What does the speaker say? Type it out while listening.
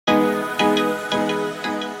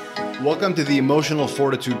Welcome to the Emotional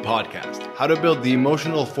Fortitude Podcast, how to build the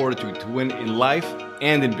emotional fortitude to win in life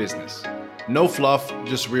and in business. No fluff,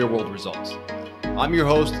 just real-world results. I'm your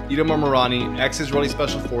host, Itamar Marani, ex-Israeli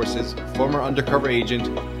Special Forces, former undercover agent,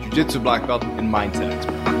 jiu-jitsu black belt, and mindset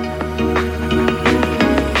expert.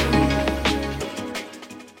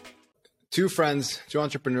 Two friends, two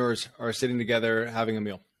entrepreneurs are sitting together having a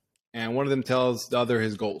meal, and one of them tells the other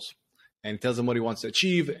his goals. And he tells him what he wants to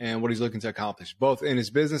achieve and what he's looking to accomplish, both in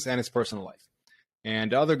his business and his personal life.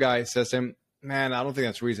 And the other guy says to him, man, I don't think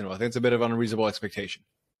that's reasonable. I think it's a bit of an unreasonable expectation.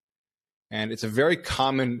 And it's a very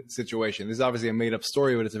common situation. This is obviously a made-up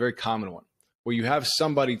story, but it's a very common one, where you have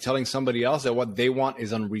somebody telling somebody else that what they want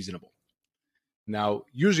is unreasonable. Now,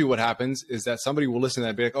 usually what happens is that somebody will listen to that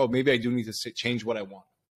and be like, oh, maybe I do need to change what I want.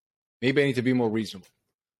 Maybe I need to be more reasonable.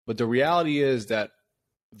 But the reality is that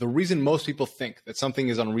the reason most people think that something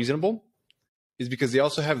is unreasonable is because they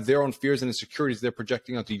also have their own fears and insecurities they're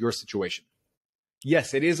projecting onto your situation.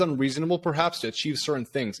 Yes, it is unreasonable perhaps to achieve certain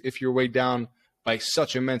things if you're weighed down by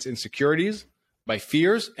such immense insecurities, by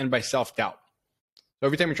fears, and by self-doubt. So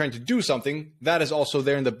every time you're trying to do something, that is also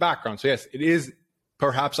there in the background. So yes, it is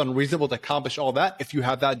perhaps unreasonable to accomplish all that if you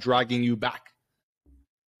have that dragging you back.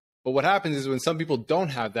 But what happens is when some people don't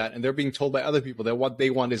have that and they're being told by other people that what they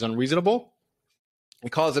want is unreasonable,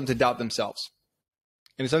 it causes them to doubt themselves.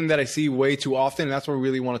 And it's something that I see way too often, and that's what we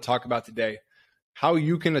really want to talk about today. How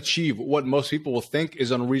you can achieve what most people will think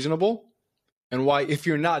is unreasonable, and why if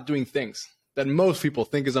you're not doing things that most people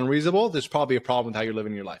think is unreasonable, there's probably a problem with how you're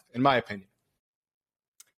living your life, in my opinion.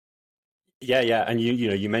 Yeah. And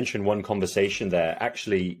you mentioned one conversation there.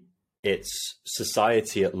 Actually, it's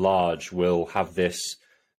society at large will have this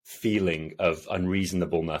feeling of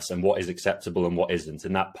unreasonableness and what is acceptable and what isn't,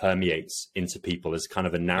 and that permeates into people as kind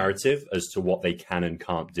of a narrative as to what they can and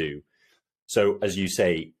can't do. So as you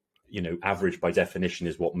say, average by definition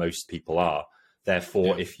is what most people are.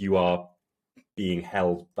 Therefore, if you are being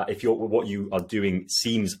held back, if what you are doing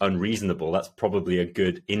seems unreasonable, that's probably a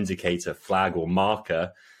good indicator, flag or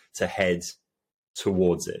marker to head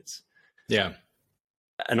towards it. Yeah.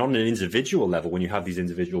 And on an individual level, when you have these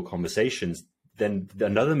individual conversations, then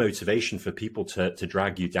another motivation for people to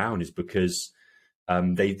drag you down is because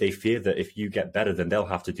they fear that if you get better, then they'll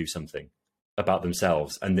have to do something about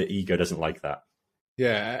themselves, and the ego doesn't like that.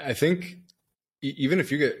 Yeah, I think even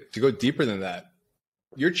if you get to go deeper than that,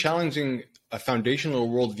 you're challenging a foundational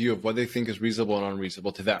worldview of what they think is reasonable and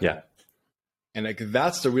unreasonable to them. Yeah. And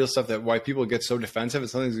that's the real stuff that why people get so defensive and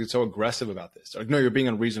sometimes get so aggressive about this. Like, no, you're being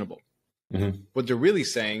unreasonable. Mm-hmm. What they're really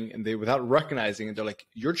saying, and they without recognizing it, they're like,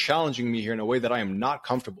 you're challenging me here in a way that I am not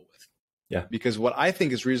comfortable with. Yeah. Because what I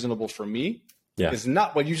think is reasonable for me is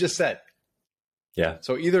not what you just said. Yeah.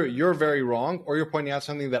 So either you're very wrong or you're pointing out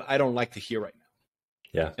something that I don't like to hear right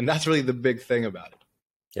now. Yeah. And that's really the big thing about it.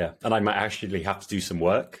 Yeah. And I might actually have to do some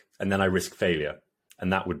work and then I risk failure.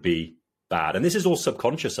 And that would be bad. And this is all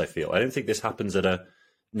subconscious, I feel. I don't think this happens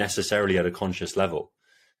necessarily at a conscious level.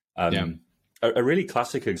 A really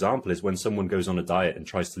classic example is when someone goes on a diet and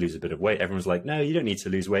tries to lose a bit of weight. Everyone's like, no, you don't need to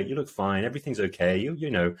lose weight. You look fine. Everything's okay.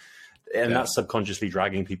 And that's subconsciously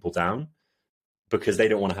dragging people down because they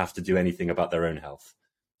don't want to have to do anything about their own health.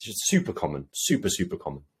 It's just super common, super, super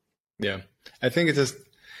common. Yeah. I think it's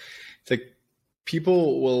like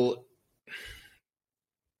people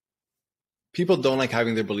don't like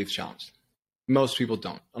having their beliefs challenged. Most people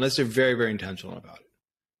don't, unless they're very, very intentional about it.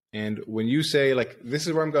 And when you say, like, this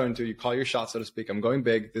is where I'm going to, you call your shot, so to speak, I'm going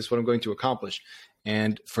big, this is what I'm going to accomplish.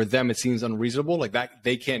 And for them, it seems unreasonable, like that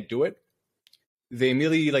they can't do it. They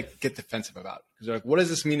immediately get defensive about it. Because they're like, what does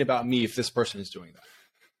this mean about me if this person is doing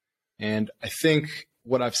that? And I think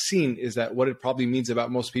what I've seen is that what it probably means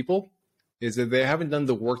about most people is that they haven't done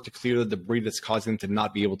the work to clear the debris that's causing them to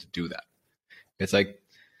not be able to do that. It's like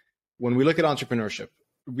when we look at entrepreneurship,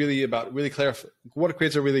 really clarify what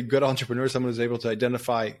creates a really good entrepreneur, someone who's able to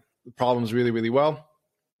identify the problems really, really well,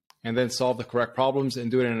 and then solve the correct problems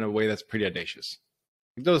and do it in a way that's pretty audacious.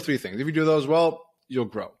 Those three things. If you do those well, you'll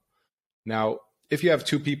grow. Now, if you have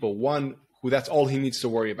two people, one who that's all he needs to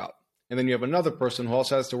worry about, and then you have another person who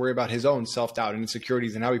also has to worry about his own self-doubt and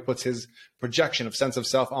insecurities and how he puts his projection of sense of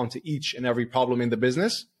self onto each and every problem in the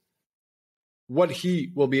business, what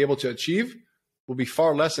he will be able to achieve will be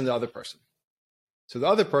far less than the other person. So the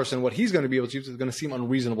other person, what he's going to be able to achieve is going to seem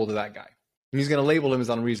unreasonable to that guy. And he's going to label him as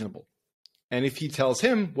unreasonable. And if he tells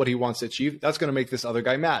him what he wants to achieve, that's going to make this other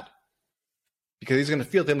guy mad. Because he's going to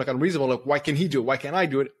feel to him like unreasonable, like, why can he do it? Why can't I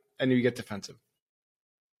do it? And you get defensive.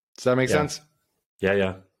 Does that make sense?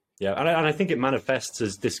 Yeah. And I think it manifests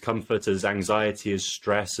as discomfort, as anxiety, as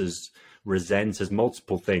stress, as resent, as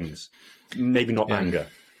multiple things. Maybe not anger.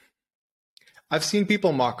 I've seen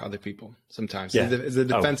people mock other people sometimes. Yeah. It's a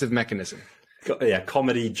defensive mechanism. Yeah,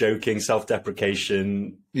 comedy, joking,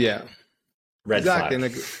 self-deprecation. Yeah, red flag.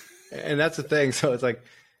 And that's the thing. So it's like,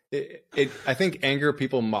 I think anger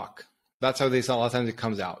people mock. That's how they say a lot of times it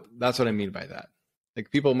comes out. That's what I mean by that.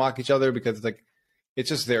 Like people mock each other because it's like, it's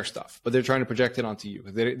just their stuff, but they're trying to project it onto you.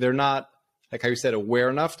 They're not, like how you said, aware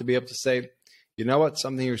enough to be able to say, you know what,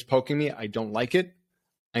 something here's poking me. I don't like it.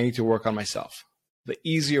 I need to work on myself. The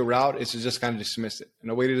easier route is to just kind of dismiss it.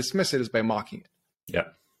 And a way to dismiss it is by mocking it. Yeah.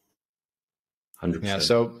 100%. Yeah.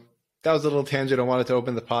 So that was a little tangent I wanted to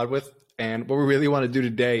open the pod with. And what we really want to do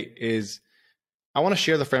today is I want to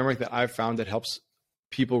share the framework that I've found that helps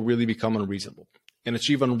people really become unreasonable and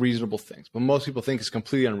achieve unreasonable things. But most people think is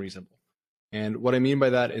completely unreasonable. And what I mean by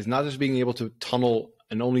that is not just being able to tunnel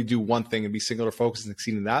and only do one thing and be singular focused and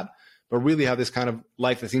succeed in that, but really have this kind of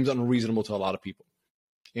life that seems unreasonable to a lot of people.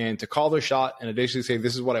 And to call their shot and audaciously say,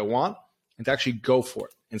 this is what I want, and to actually go for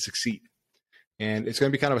it and succeed. And it's going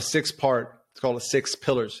to be kind of a 6-part, it's called 6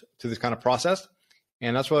 pillars to this kind of process.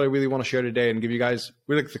 And that's what I really want to share today and give you guys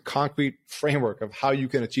really the concrete framework of how you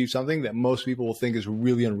can achieve something that most people will think is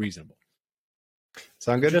really unreasonable.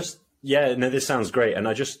 Sound good? Yeah, no, this sounds great. And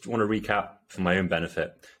I just want to recap for my own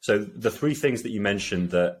benefit. So the 3 things that you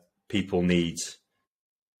mentioned that people need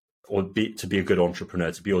to be a good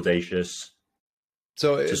entrepreneur, to be audacious.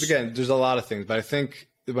 So again, there's a lot of things, but I think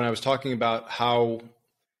when I was talking about how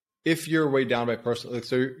if you're weighed down by personal,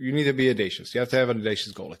 so you need to be audacious. You have to have an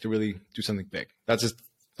audacious goal, like to really do something big. That's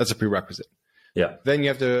a prerequisite. Yeah. Then you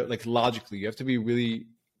have to logically, you have to be really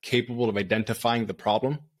capable of identifying the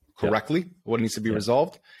problem correctly, what needs to be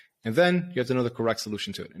resolved. And then you have to know the correct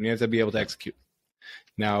solution to it. And you have to be able to execute.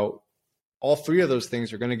 Now, all 3 of those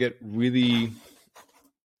things are going to get really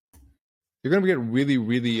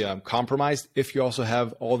compromised if you also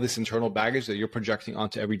have all this internal baggage that you're projecting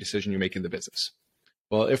onto every decision you make in the business.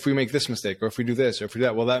 Well, if we make this mistake, or if we do this, or if we do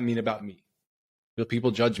that, what will that mean about me? Will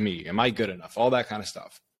people judge me? Am I good enough? All that kind of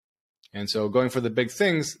stuff. And so going for the big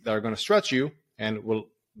things that are going to stretch you and will,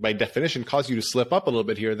 by definition, cause you to slip up a little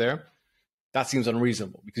bit here or there, that seems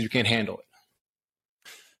unreasonable because you can't handle it.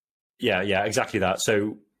 Yeah, exactly that.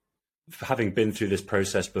 So having been through this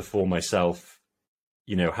process before myself,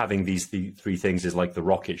 having these 3 things is like the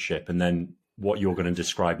rocket ship. And then what you're going to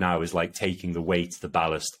describe now is like taking the weight, the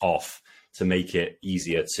ballast off to make it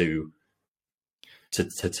easier to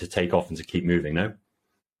take off and to keep moving. No?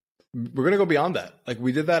 We're going to go beyond that. Like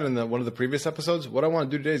we did that in one of the previous episodes. What I want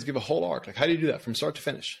to do today is give a whole arc. Like how do you do that from start to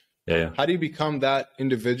finish? Yeah. How do you become that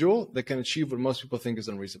individual that can achieve what most people think is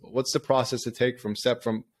unreasonable? What's the process to take from step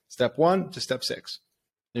 1 to step 6?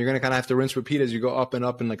 And you're going to kind of have to rinse, repeat as you go up and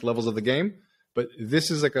up in like levels of the game. But this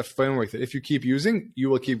is like a framework that if you keep using, you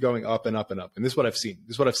will keep going up and up and up. And this is what I've seen.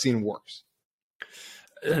 This is what I've seen works.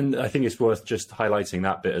 And I think it's worth just highlighting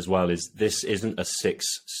that bit as well, is this isn't a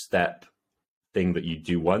 6-step thing that you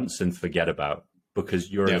do once and forget about, because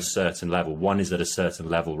you're at a certain level. One is at a certain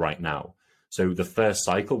level right now. So the first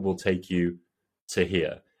cycle will take you to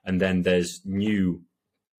here. And then there's new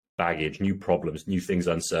baggage, new problems, new things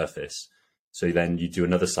unsurface. So then you do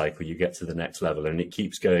another cycle, you get to the next level, and it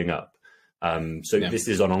keeps going up. This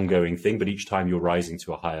is an ongoing thing, but each time you're rising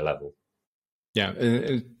to a higher level. Yeah.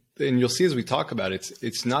 And you'll see as we talk about it,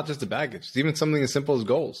 it's not just the baggage. It's even something as simple as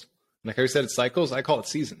goals. Like I said, it's cycles. I call it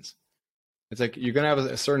seasons. It's like you're going to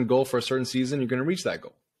have a certain goal for a certain season. You're going to reach that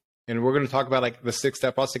goal. And we're going to talk about like the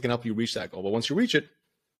 6-step process that can help you reach that goal. But once you reach it,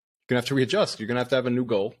 you're going to have to readjust. You're going to have a new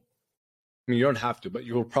goal. I mean, you don't have to, but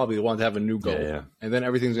you'll probably want to have a new goal. Yeah. And then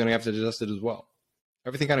everything's going to have to adjust it as well.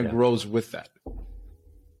 Everything kind of grows with that.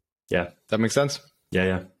 Yeah. Does that make sense?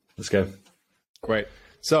 Yeah. Let's go. Great.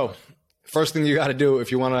 So first thing you got to do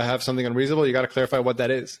if you want to have something unreasonable, you got to clarify what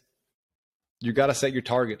that is. You got to set your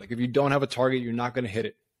target. Like if you don't have a target, you're not going to hit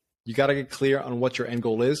it. You got to get clear on what your end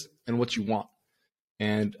goal is and what you want.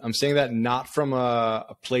 And I'm saying that not from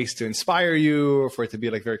a place to inspire you or for it to be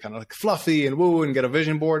like very kind of like fluffy and woo and get a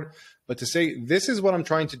vision board, but to say, this is what I'm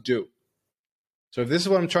trying to do. So if this is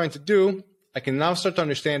what I'm trying to do, I can now start to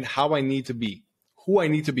understand how I need to be, who I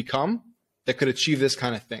need to become that could achieve this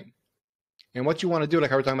kind of thing. And what you want to do, like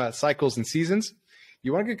how we're talking about cycles and seasons,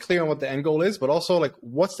 you want to get clear on what the end goal is, but also like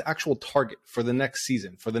what's the actual target for the next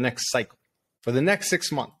season, for the next cycle, for the next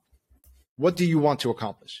 6 months. What do you want to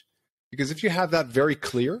accomplish? Because if you have that very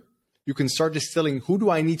clear, you can start distilling who do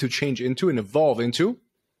I need to change into and evolve into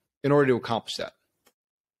in order to accomplish that.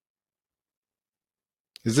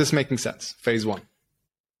 Is this making sense? Phase 1.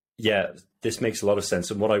 Yeah, this makes a lot of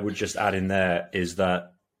sense. And what I would just add in there is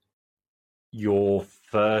that your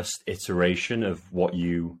first iteration of what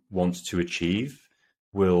you want to achieve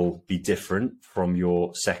will be different from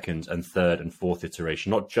your second and third and fourth iteration,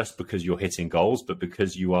 not just because you're hitting goals, but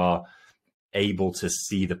because you are able to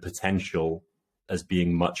see the potential as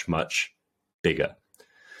being much, much bigger.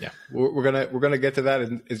 Yeah, we're gonna get to that,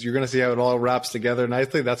 and you're gonna see how it all wraps together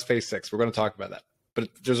nicely. That's phase 6. We're gonna talk about that, but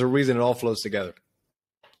there's a reason it all flows together.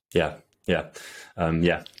 Yeah.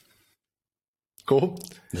 Cool.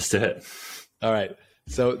 Let's do it. All right.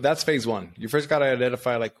 So that's phase 1. You first got to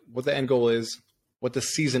identify like what the end goal is, what the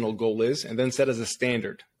seasonal goal is, and then set as a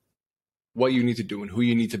standard what you need to do and who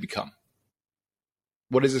you need to become.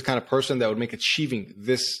 What is this kind of person that would make achieving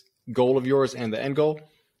this goal of yours and the end goal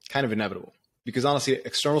kind of inevitable? Because honestly,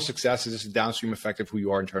 external success is just a downstream effect of who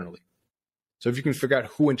you are internally. So if you can figure out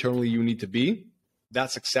who internally you need to be,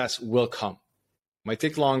 that success will come. Might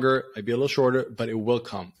take longer, might be a little shorter, but it will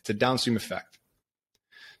come. It's a downstream effect.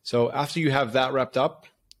 So after you have that wrapped up,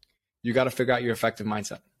 you got to figure out your effective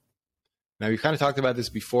mindset. Now, we kind of talked about this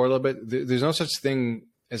before a little bit. There's no such thing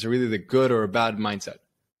as really the good or a bad mindset.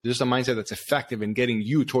 There's just a mindset that's effective in getting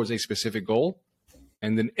you towards a specific goal,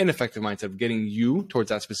 and an ineffective mindset of getting you towards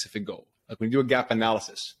that specific goal. Like when you do a gap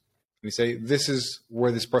analysis, and you say, this is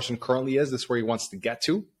where this person currently is, this is where he wants to get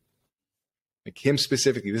to. Like him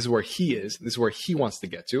specifically, this is where he is, this is where he wants to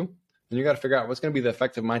get to. And you got to figure out what's going to be the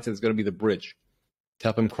effective mindset that's going to be the bridge to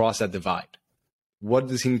help him cross that divide. What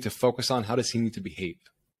does he need to focus on? How does he need to behave?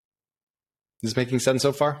 Is this making sense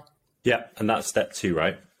so far? Yeah, and that's step 2,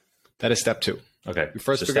 right? That is step 2. Okay. We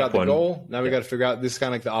first figure out the goal. Now we got to figure out, this is kind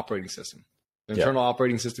of like the operating system. The internal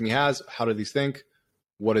operating system he has. How does he think?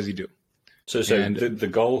 What does he do? So the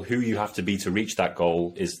goal, who you have to be to reach that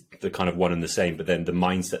goal is the kind of one and the same, but then the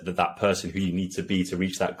mindset that person who you need to be to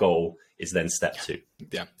reach that goal is then step 2.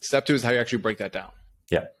 Yeah. Step 2 is how you actually break that down.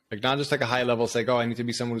 Yeah. Like not just like a high level, it's like, oh, I need to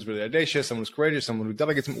be someone who's really audacious, someone who's courageous, someone who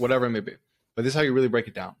delegates, whatever it may be. But this is how you really break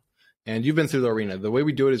it down. And you've been through the arena. The way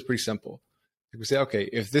we do it is pretty simple. Like we say, okay,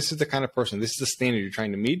 if this is the kind of person, this is the standard you're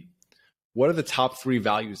trying to meet, what are the top 3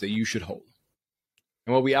 values that you should hold?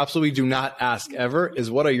 And what we absolutely do not ask ever is,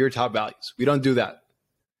 what are your top values? We don't do that.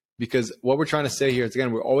 Because what we're trying to say here is,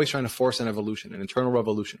 again, we're always trying to force an evolution, an internal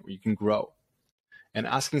revolution where you can grow. And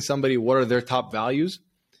asking somebody what are their top values,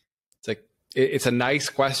 it's like, it's a nice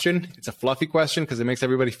question. It's a fluffy question because it makes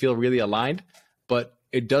everybody feel really aligned, but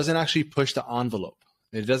it doesn't actually push the envelope.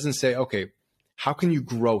 It doesn't say, okay, how can you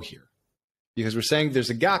grow here? Because we're saying there's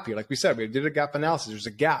a gap here. Like we said, we did a gap analysis. There's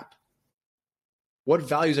a gap. What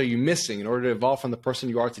values are you missing in order to evolve from the person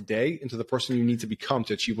you are today into the person you need to become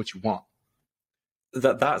to achieve what you want?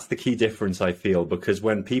 That's the key difference, I feel, because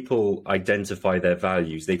when people identify their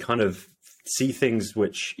values, they kind of see things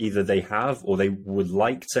which either they have or they would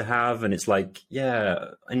like to have. And it's like,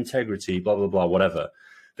 yeah, integrity, blah, blah, blah, whatever.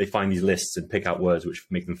 They find these lists and pick out words which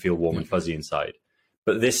make them feel warm and fuzzy inside.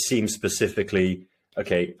 But this seems specifically,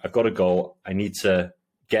 okay, I've got a goal. I need to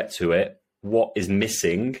get to it. What is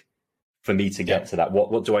missing for me to get to that?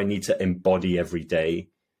 What do I need to embody every day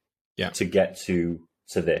to get to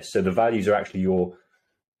this? So the values are actually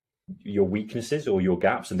your weaknesses or your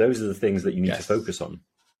gaps. And those are the things that you need to focus on.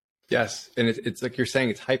 Yes. And it's like you're saying,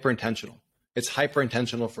 it's hyper intentional. It's hyper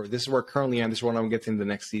intentional for, this is where I currently am. This is what I'm getting the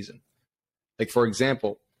next season. Like, for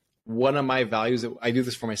example, one of my values, I do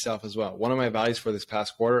this for myself as well. One of my values for this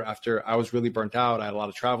past quarter, after I was really burnt out, I had a lot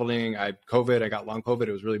of traveling, I had COVID, I got long COVID,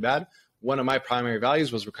 it was really bad. One of my primary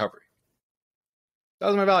values was recovery. That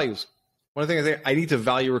was my values. One of the things I need to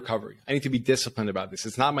value recovery. I need to be disciplined about this.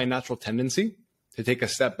 It's not my natural tendency to take a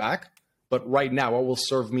step back, but right now, what will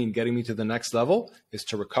serve me in getting me to the next level is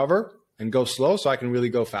to recover and go slow so I can really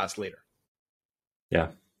go fast later. Yeah.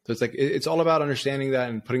 So it's like, it's all about understanding that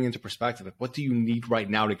and putting into perspective. Like, what do you need right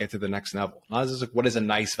now to get to the next level? Not just like, what is a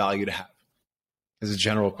nice value to have? Is a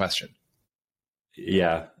general question.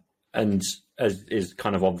 Yeah. And as is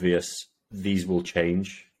kind of obvious, these will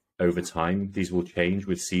change over time. These will change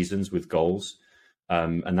with seasons, with goals.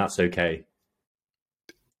 And that's okay.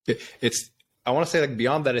 I want to say, like,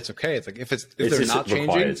 beyond that, it's okay. It's like, if they're not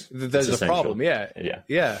changing, there's a problem. Yeah.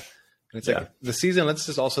 And it's like the season, let's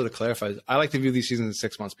just also to clarify, I like to view these seasons in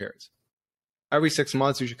 6 months periods. Every 6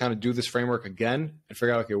 months, you should kind of do this framework again and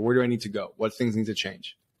figure out, okay, where do I need to go? What things need to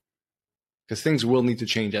change? Because things will need to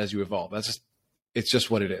change as you evolve. It's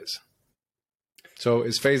just what it is. So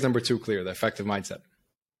is phase number 2 clear, the effective mindset?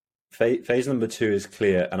 Phase number 2 is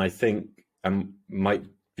clear. And I think I might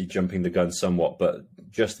be jumping the gun somewhat, but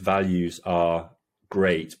just values are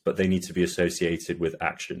great, but they need to be associated with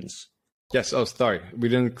actions. Yes. Oh, sorry. We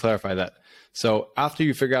didn't clarify that. So after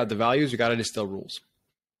you figure out the values, you got to distill rules.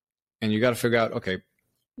 And you got to figure out, okay,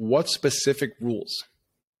 what specific rules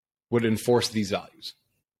would enforce these values?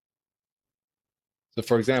 So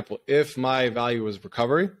for example, if my value was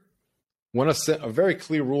recovery, a very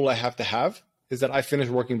clear rule I have to have is that I finish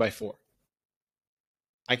working by 4.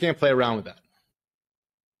 I can't play around with that.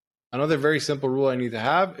 Another very simple rule I need to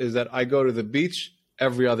have is that I go to the beach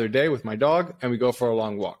every other day with my dog and we go for a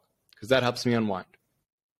long walk because that helps me unwind.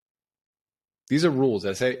 These are rules.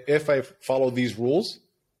 I say if I follow these rules,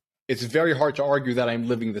 it's very hard to argue that I'm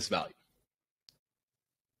living this value.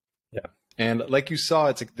 Yeah. And like you saw,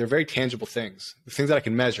 it's like they're very tangible things, the things that I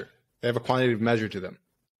can measure. They have a quantitative measure to them.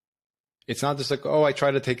 It's not just like, oh, I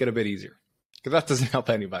try to take it a bit easier, because that doesn't help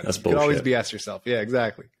anybody. That's you bullshit. can always BS yourself. Yeah,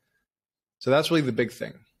 exactly. So that's really the big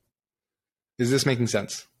thing. Is this making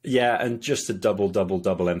sense? Yeah, and just to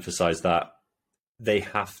double emphasize that, they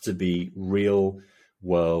have to be real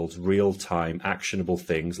world, real time, actionable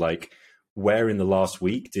things like, where in the last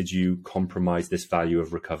week did you compromise this value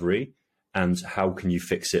of recovery, and how can you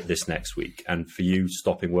fix it this next week? And for you,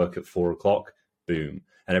 stopping work at 4 o'clock, boom.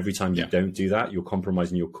 And every time you don't do that, you're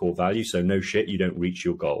compromising your core value. So no shit, you don't reach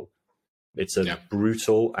your goal. It's a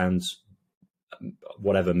brutal and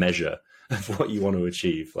whatever measure of what you want to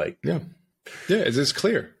achieve. Like, it's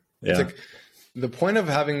clear. Yeah. It's like the point of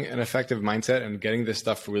having an effective mindset and getting this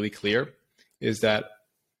stuff really clear is that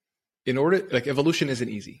evolution isn't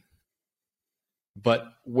easy, but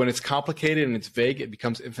when it's complicated and it's vague, it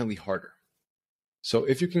becomes infinitely harder. So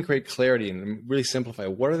if you can create clarity and really simplify,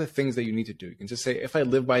 what are the things that you need to do? You can just say, if I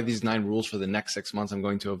live by these 9 rules for the next 6 months, I'm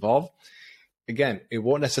going to evolve. Again, it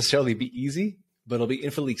won't necessarily be easy, but it'll be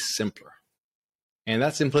infinitely simpler. And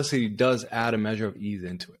that simplicity does add a measure of ease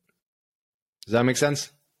into it. Does that make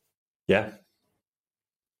sense? Yeah.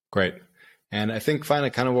 Great. And I think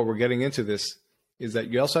finally, kind of what we're getting into this is that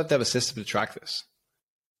you also have to have a system to track this.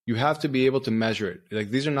 You have to be able to measure it.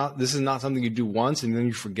 Like this is not something you do once and then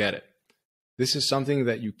you forget it. This is something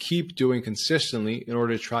that you keep doing consistently in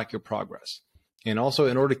order to track your progress. And also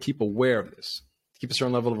in order to keep aware of this, keep a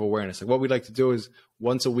certain level of awareness. Like what we'd like to do is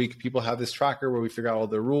once a week, people have this tracker where we figure out all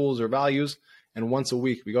their rules or values. And once a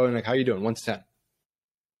week we go and like, how are you doing? 1 to 10.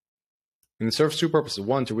 And it serves 2 purposes.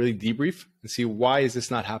 1, to really debrief and see why is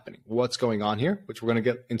this not happening? What's going on here, which we're going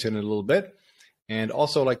to get into in a little bit. And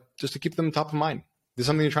also like just to keep them top of mind. This is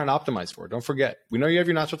something you're trying to optimize for. Don't forget. We know you have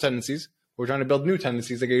your natural tendencies. We're trying to build new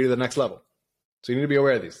tendencies that get you to the next level. So you need to be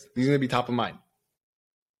aware of these. These need to be top of mind.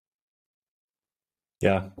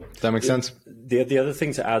 Yeah. Does that make sense? The other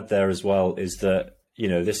thing to add there as well is that,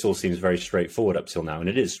 this all seems very straightforward up till now, and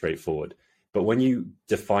it is straightforward. But when you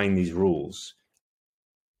define these rules,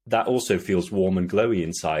 that also feels warm and glowy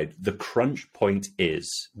inside. The crunch point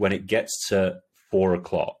is when it gets to 4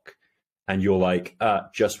 o'clock and you're like,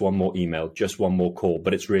 just one more email, just one more call,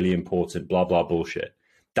 but it's really important, blah, blah, bullshit.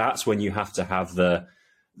 That's when you have to have the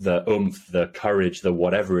oomph, the courage, the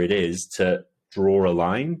whatever it is to draw a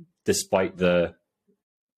line despite the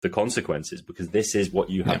consequences, because this is what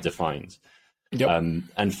you have defined. Yep.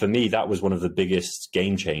 And for me, that was one of the biggest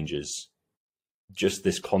game changers. Just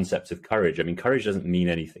this concept of courage. I mean, courage doesn't mean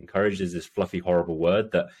anything. Courage is this fluffy, horrible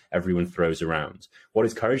word that everyone throws around. What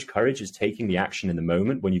is courage? Courage is taking the action in the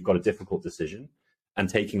moment when you've got a difficult decision and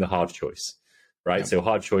taking the hard choice, right? Yeah. So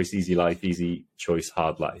hard choice, easy life, easy choice,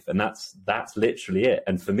 hard life. And that's literally it.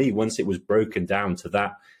 And for me, once it was broken down to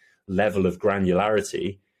that level of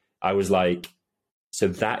granularity, I was like, so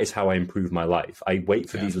that is how I improve my life. I wait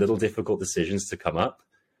for these little difficult decisions to come up,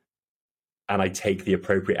 and I take the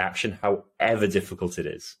appropriate action, however difficult it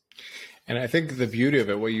is. And I think the beauty of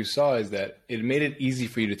it, what you saw, is that it made it easy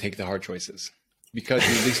for you to take the hard choices because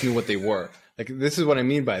you at least knew what they were. Like, this is what I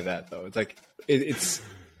mean by that, though. It's like, it's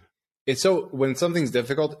so, when something's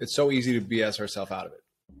difficult, it's so easy to BS ourselves out of it.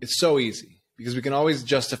 It's so easy because we can always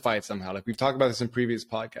justify it somehow. Like we've talked about this in previous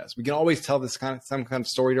podcasts. We can always tell some kind of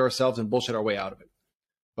story to ourselves and bullshit our way out of it.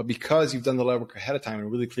 But because you've done the legwork ahead of time and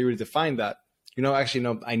really clearly defined that,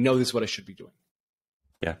 I know this is what I should be doing.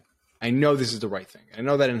 Yeah. I know this is the right thing. I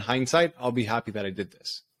know that in hindsight, I'll be happy that I did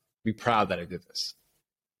this. Be proud that I did this.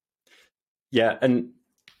 Yeah. And,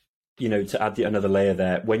 to add another layer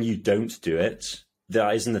there, when you don't do it,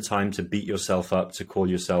 that isn't the time to beat yourself up, to call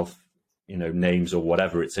yourself, names or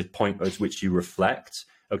whatever. It's a point at which you reflect,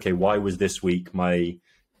 okay, why was this week my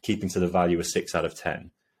keeping to the value a 6 out of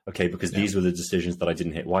 10? Okay, because these were the decisions that I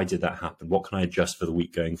didn't hit. Why did that happen? What can I adjust for the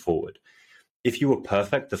week going forward? If you were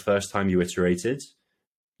perfect the first time you iterated,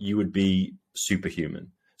 you would be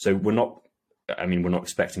superhuman. So we're not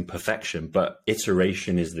expecting perfection, but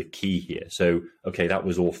iteration is the key here. So, okay, that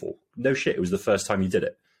was awful. No shit, it was the first time you did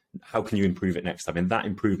it. How can you improve it next time? And that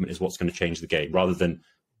improvement is what's going to change the game, rather than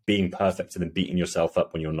being perfect and then beating yourself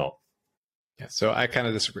up when you're not. Yeah, so I kind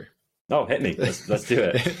of disagree. Oh, hit me. Let's do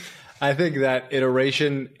it. I think that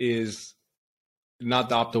iteration is not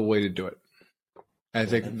the optimal way to do it. I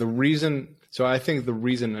think the reason,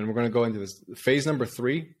 and we're going to go into this, phase number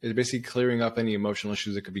 3 is basically clearing up any emotional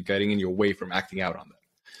issues that could be getting in your way from acting out on that.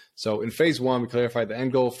 So in phase 1, we clarified the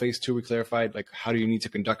end goal. Phase 2, we clarified like how do you need to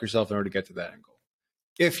conduct yourself in order to get to that end goal.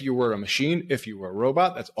 If you were a machine, if you were a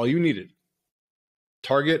robot, that's all you needed.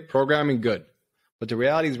 Target, programming, good. But the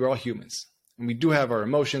reality is we're all humans. And we do have our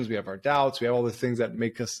emotions, we have our doubts, we have all the things that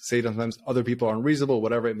make us say sometimes other people are unreasonable,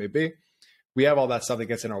 whatever it may be. We have all that stuff that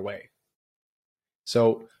gets in our way.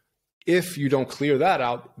 So if you don't clear that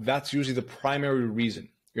out, that's usually the primary reason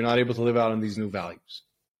you're not able to live out on these new values,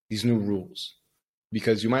 these new rules.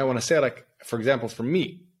 Because you might want to say, like, for example, for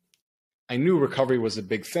me, I knew recovery was a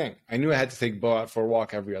big thing. I knew I had to take Bo out for a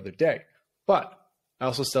walk every other day. But I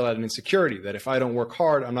also still had an insecurity that if I don't work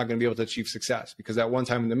hard, I'm not going to be able to achieve success. Because at one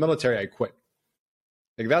time in the military, I quit.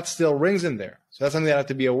 Like that still rings in there. So that's something that I have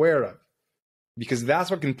to be aware of. Because that's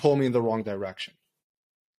what can pull me in the wrong direction.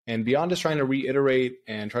 And beyond just trying to reiterate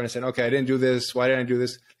and trying to say, okay, I didn't do this. Why didn't I do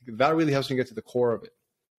this? That really helps me get to the core of it.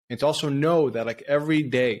 And to also know that like every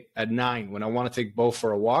day at 9, when I want to take Bo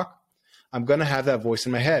for a walk, I'm going to have that voice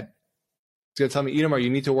in my head. It's going to tell me, Itamar, you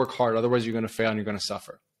need to work hard. Otherwise, you're going to fail and you're going to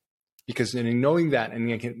suffer. Because in knowing that and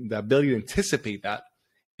the ability to anticipate that,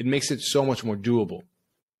 it makes it so much more doable.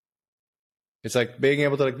 It's like being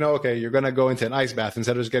able to like, no, okay, you're going to go into an ice bath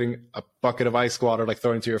instead of just getting a bucket of ice water like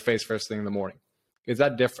thrown into your face first thing in the morning. It's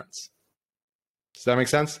that difference. Does that make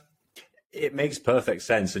sense? It makes perfect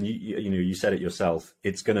sense. And you said it yourself.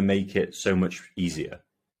 It's going to make it so much easier.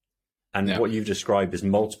 And what you've described is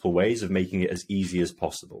multiple ways of making it as easy as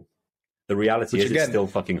possible. The reality is it's still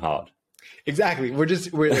fucking hard. Exactly.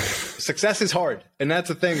 We're like, success is hard. And that's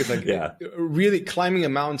the thing. It's like really climbing a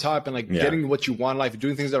mountaintop and like getting what you want in life,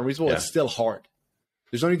 doing things that are reasonable, it's still hard.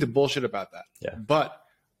 There's no need to bullshit about that. Yeah. But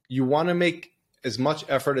you want to make as much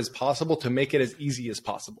effort as possible to make it as easy as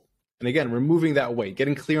possible. And again, removing that weight,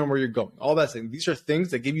 getting clear on where you're going, all that thing. These are things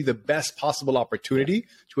that give you the best possible opportunity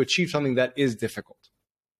to achieve something that is difficult.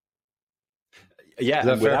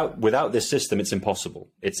 Yeah, without this system, it's impossible.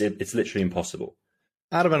 It's literally impossible.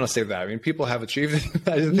 I don't want to say that. I mean, people have achieved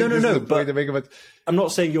it. No. But I'm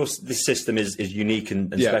not saying this system is unique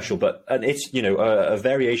and special, but it's a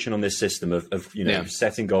variation on this system of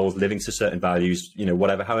setting goals, living to certain values,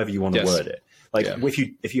 whatever, however you want to word it. Like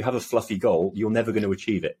if you have a fluffy goal, you're never going to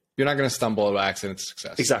achieve it. You're not going to stumble by accident to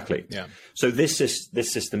success. Exactly. Yeah. So this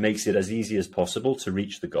system makes it as easy as possible to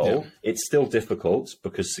reach the goal. Yeah. It's still difficult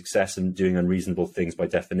because success and doing unreasonable things by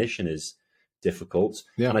definition is difficult.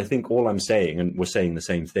 Yeah. And I think all I'm saying, and we're saying the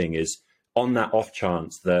same thing, is on that off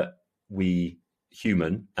chance that we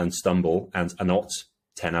human and stumble and are not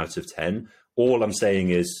 10 out of 10, all I'm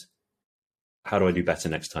saying is, how do I do better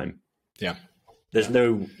next time? Yeah. There's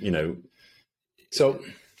no, So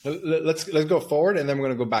let's go forward, and then we're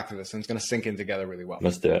going to go back to this, and it's going to sink in together really well.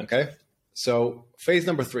 Let's do it. Okay. So phase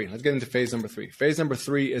number 3, let's get into phase number 3. Phase number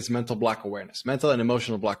 3 is mental block awareness, mental and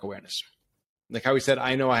emotional block awareness. Like how we said,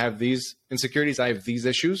 I know I have these insecurities, I have these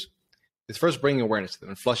issues. It's first bringing awareness to them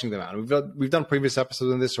and flushing them out. We've done previous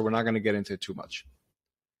episodes on this, so we're not going to get into it too much.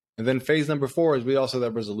 And then phase number 4 is we also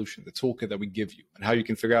have that resolution, the toolkit that we give you, and how you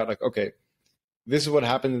can figure out like, okay, this is what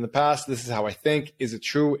happened in the past. This is how I think. Is it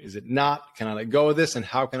true? Is it not? Can I let go of this? And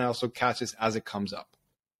how can I also catch this as it comes up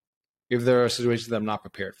if there are situations that I'm not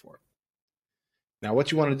prepared for? Now,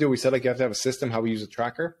 what you want to do, we said like you have to have a system, how we use a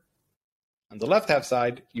tracker. On the left-hand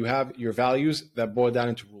side, you have your values that boil down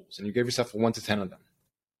into rules, and you give yourself a 1 to 10 of them.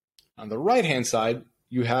 On the right-hand side,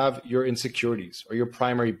 you have your insecurities or your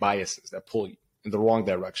primary biases that pull you in the wrong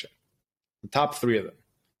direction. The top 3 of them.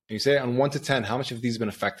 And you say on 1 to 10, how much have these been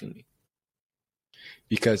affecting me?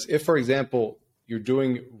 Because if, for example, you're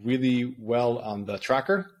doing really well on the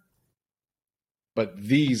tracker, but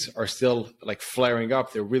these are still like flaring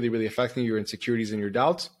up, they're really, really affecting your insecurities and your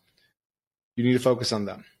doubts, you need to focus on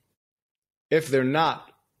them. If they're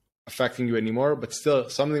not affecting you anymore, but still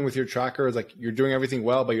something with your tracker is like you're doing everything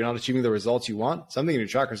well, but you're not achieving the results you want, something in your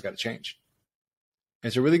tracker's got to change. And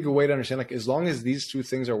it's a really good way to understand, like, as long as these 2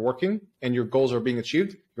 things are working and your goals are being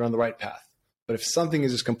achieved, you're on the right path. But if something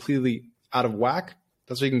is just completely out of whack,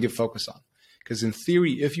 that's what you can give focus on. Because in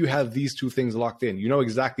theory, if you have these 2 things locked in, you know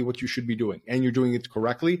exactly what you should be doing and you're doing it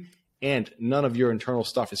correctly, and none of your internal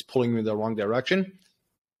stuff is pulling you in the wrong direction,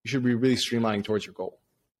 you should be really streamlining towards your goal.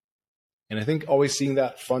 And I think always seeing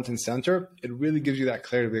that front and center, it really gives you that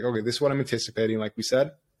clarity. Like, okay, this is what I'm anticipating. Like we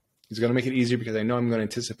said, it's going to make it easier because I know I'm going to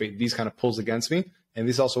anticipate these kind of pulls against me. And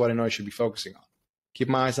this is also what I know I should be focusing on. Keep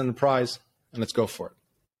my eyes on the prize and let's go for it.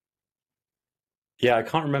 Yeah, I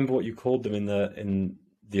can't remember what you called them in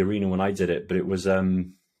the arena when I did it, but it was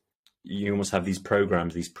you almost have these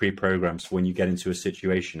programs, these pre-programs for when you get into a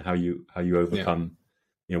situation, how you overcome,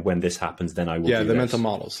 when this happens, then I will do the this. mental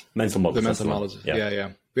models. Mental models. The mental models.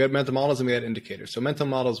 Yeah. We had mental models and we had indicators. So mental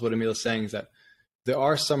models, what Emil is saying is that there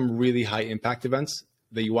are some really high impact events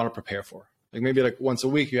that you want to prepare for. Like maybe like once a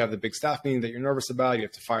week, you have the big staff meeting that you're nervous about. You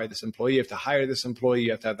have to fire this employee. You have to hire this employee.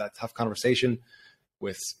 You have to have that tough conversation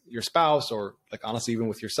with your spouse, or like honestly, even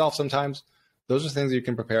with yourself sometimes. Those are things that you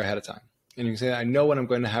can prepare ahead of time. And you can say, I know when I'm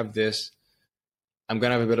going to have this, I'm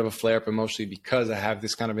going to have a bit of a flare up emotionally because I have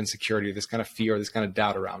this kind of insecurity, this kind of fear, this kind of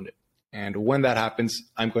doubt around it. And when that happens,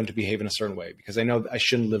 I'm going to behave in a certain way because I know I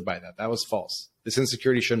shouldn't live by that. That was false. This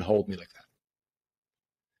insecurity shouldn't hold me like that.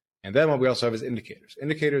 And then what we also have is indicators.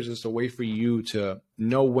 Indicators is a way for you to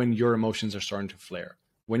know when your emotions are starting to flare,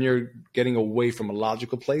 when you're getting away from a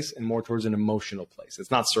logical place and more towards an emotional place.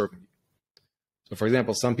 It's not serving you. So for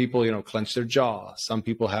example, some people, clench their jaw. Some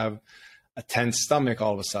people have a tense stomach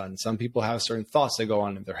all of a sudden. Some people have certain thoughts that go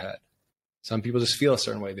on in their head. Some people just feel a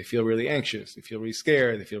certain way. They feel really anxious. They feel really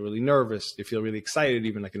scared. They feel really nervous. They feel really excited,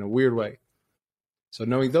 even like in a weird way. So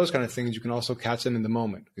knowing those kind of things, you can also catch them in the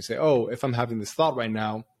moment. You say, oh, if I'm having this thought right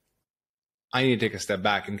now, I need to take a step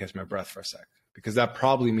back and catch my breath for a sec, because that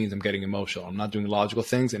probably means I'm getting emotional. I'm not doing logical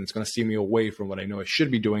things, and it's going to steer me away from what I know I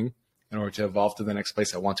should be doing in order to evolve to the next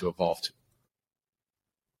place I want to evolve to.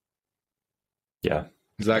 Yeah.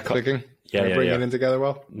 Is that clicking? Yeah, yeah, bringing it in together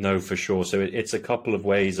well? No, for sure. So it's a couple of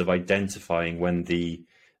ways of identifying when the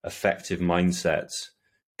effective mindset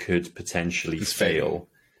could potentially fail.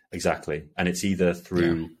 Exactly. And it's either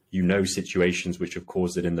through, situations which have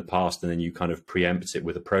caused it in the past, and then you kind of preempt it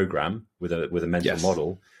with a program, with a mental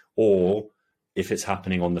model, or if it's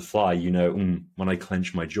happening on the fly, when I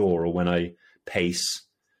clench my jaw or when I pace,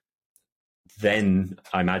 then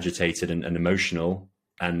I'm agitated and emotional,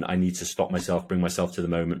 and I need to stop myself, bring myself to the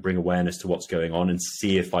moment, bring awareness to what's going on, and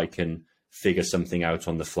see if I can figure something out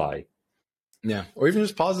on the fly. Yeah. Or even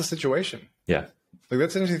just pause the situation. Yeah. Like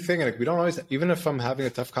that's an interesting thing. Like we don't always, even if I'm having a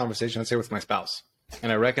tough conversation, let's say with my spouse,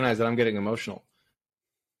 and I recognize that I'm getting emotional,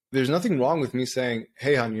 there's nothing wrong with me saying,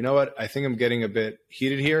 hey, hon, you know what? I think I'm getting a bit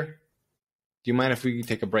heated here. Do you mind if we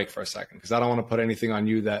take a break for a second? Because I don't want to put anything on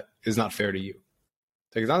you that is not fair to you.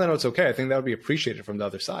 Because now that I know it's okay, I think that would be appreciated from the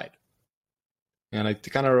other side. And to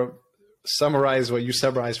kind of summarize what you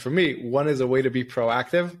summarized for me, one is a way to be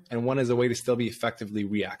proactive and one is a way to still be effectively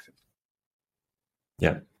reactive.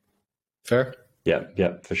 Yeah. Fair?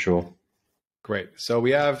 Yeah, for sure. Great. So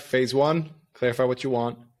we have phase 1, clarify what you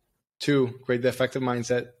want. 2, create the effective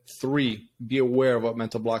mindset. 3, be aware of what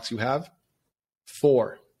mental blocks you have.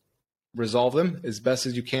 4, resolve them as best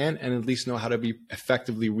as you can and at least know how to be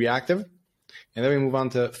effectively reactive. And then we move on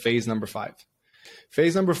to phase number 5.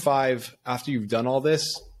 Phase number 5, after you've done all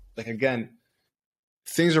this, like again,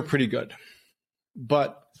 things are pretty good,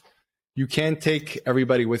 but you can't take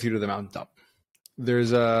everybody with you to the mountaintop.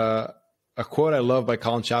 There's a quote I love by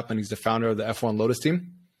Colin Chapman. He's the founder of the F1 Lotus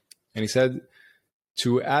team. And he said,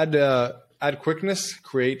 to add quickness,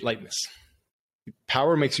 create lightness.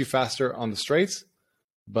 Power makes you faster on the straights,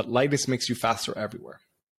 but lightness makes you faster everywhere.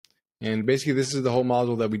 And basically, this is the whole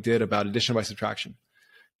model that we did about addition by subtraction.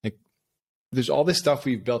 Like, there's all this stuff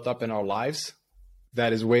we've built up in our lives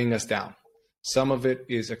that is weighing us down. Some of it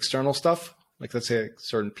is external stuff, like let's say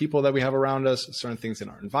certain people that we have around us, certain things in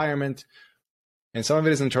our environment, and some of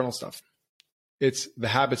it is internal stuff. It's the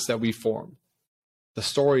habits that we form, the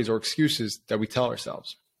stories or excuses that we tell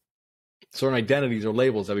ourselves, certain identities or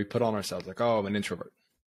labels that we put on ourselves, like, oh, I'm an introvert.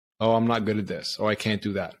 Oh, I'm not good at this. Oh, I can't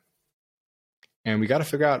do that. And we got to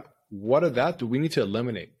figure out what of that do we need to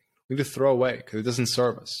eliminate? We need to throw away because it doesn't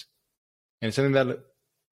serve us. And it's something that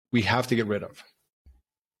we have to get rid of.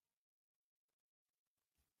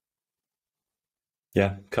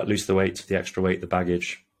 Yeah, cut loose the weight, the extra weight, the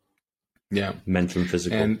baggage. Yeah. Mental and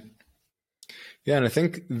physical. And I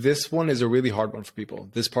think this one is a really hard one for people,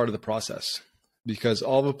 this part of the process, because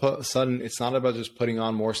all of a sudden it's not about just putting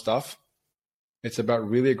on more stuff. It's about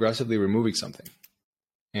really aggressively removing something.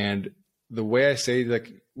 And the way I say,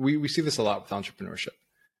 like, we see this a lot with entrepreneurship.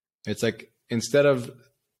 It's like, instead of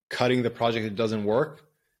cutting the project that doesn't work,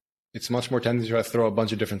 it's much more tempting to try to throw a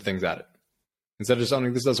bunch of different things at it instead of just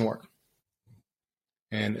owning this doesn't work.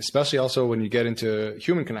 And especially also when you get into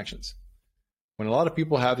human connections, when a lot of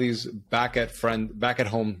people have these back at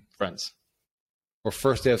home friends or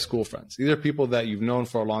first day of school friends, these are people that you've known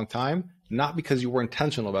for a long time, not because you were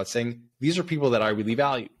intentional about saying, these are people that I really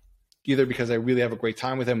value, either because I really have a great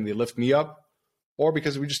time with them and they lift me up, or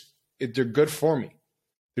because they're good for me.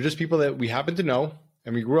 They're just people that we happen to know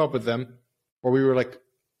and we grew up with them, or we were like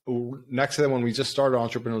next to them when we just started our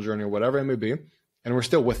entrepreneurial journey or whatever it may be, and we're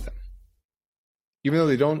still with them. even though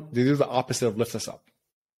they don't, they do the opposite of lift us up.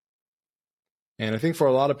 And I think for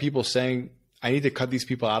a lot of people saying, I need to cut these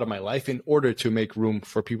people out of my life in order to make room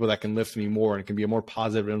for people that can lift me more and can be a more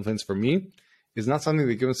positive influence for me is not something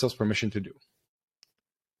they give themselves permission to do.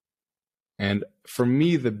 And for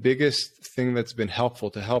me, the biggest thing that's been helpful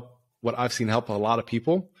to help what I've seen help a lot of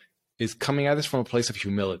people is coming at this from a place of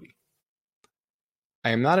humility. I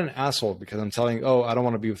am not an asshole because I'm telling, oh, I don't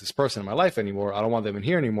want to be with this person in my life anymore. I don't want them in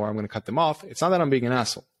here anymore. I'm going to cut them off. It's not that I'm being an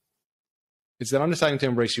asshole. It's that I'm deciding to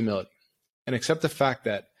embrace humility and accept the fact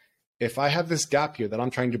that if I have this gap here that I'm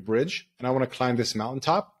trying to bridge and I want to climb this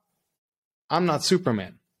mountaintop, I'm not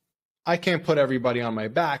Superman. I can't put everybody on my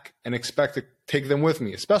back and expect to take them with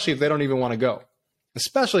me, especially if they don't even want to go,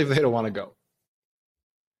 especially if they don't want to go.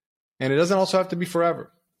 And it doesn't also have to be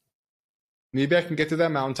forever. Maybe I can get to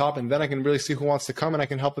that mountaintop and then I can really see who wants to come and I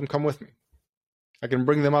can help them come with me. I can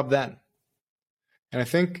bring them up then. And I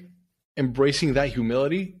think embracing that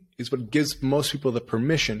humility is what gives most people the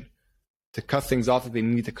permission to cut things off that they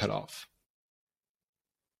need to cut off.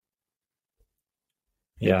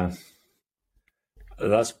 Yeah.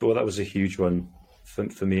 That was a huge one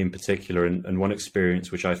for me in particular. And one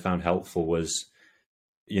experience which I found helpful was,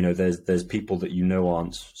 there's people that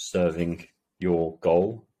aren't serving your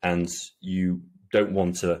goal and you don't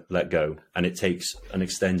want to let go. And it takes an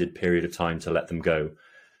extended period of time to let them go.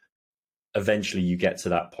 Eventually you get to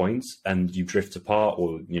that point and you drift apart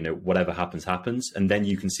or, whatever happens. And then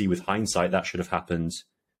you can see with hindsight that should have happened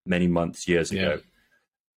many months, years ago.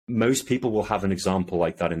 Most people will have an example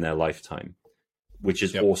like that in their lifetime, which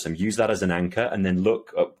is awesome. Use that as an anchor and then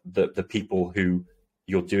look at the people who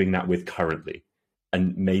you're doing that with currently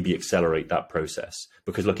and maybe accelerate that process.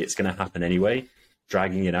 Because look, it's going to happen anyway.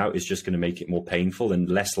 Dragging it out is just going to make it more painful and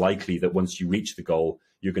less likely that once you reach the goal,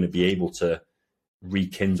 you're going to be able to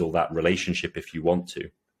rekindle that relationship if you want to.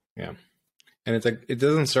 Yeah. And it's like, it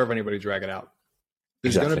doesn't serve anybody to drag it out.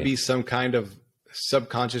 There's going to be some kind of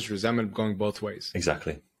subconscious resentment going both ways.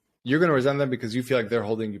 Exactly. You're going to resent them because you feel like they're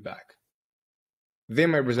holding you back. They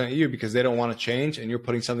might resent you because they don't want to change and you're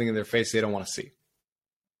putting something in their face they don't want to see.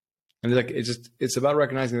 And it's about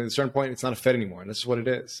recognizing that at a certain point, it's not a fit anymore. And this is what it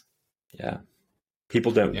is. Yeah.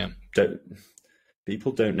 People don't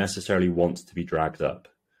necessarily want to be dragged up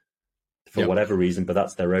for whatever reason, but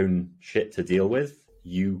that's their own shit to deal with.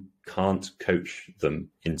 You can't coach them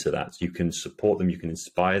into that. You can support them, you can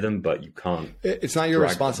inspire them, but you can't. It's not your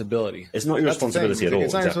responsibility. It's not your responsibility at all.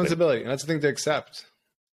 It's not your responsibility. And that's the thing to accept.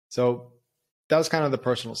 So that was kind of the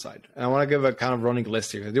personal side. And I want to give a kind of running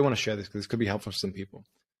list here. I do want to share this because this could be helpful for some people.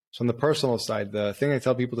 So on the personal side, the thing I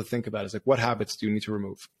tell people to think about is like, what habits do you need to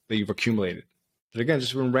remove that you've accumulated? But again,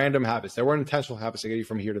 just random habits. They weren't intentional habits that get you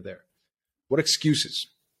from here to there. What excuses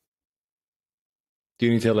do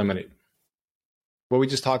you need to eliminate? What we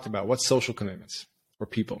just talked about. What social commitments or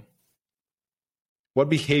people? What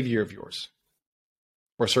behavior of yours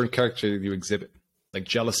or certain character that you exhibit? Like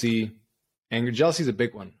jealousy, anger. Jealousy is a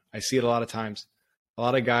big one. I see it a lot of times. A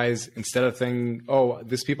lot of guys, instead of thinking, oh,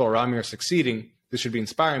 these people around me are succeeding, this should be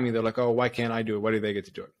inspiring me, they're like, oh, why can't I do it? Why do they get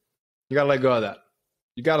to do it? You got to let go of that.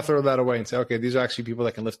 You got to throw that away and say, okay, these are actually people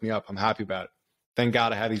that can lift me up. I'm happy about it. Thank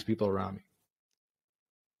God I have these people around me.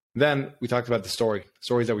 Then we talked about the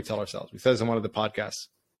stories that we tell ourselves. We said this in one of the podcasts.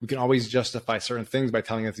 We can always justify certain things by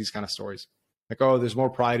telling us these kind of stories. Like, oh, there's more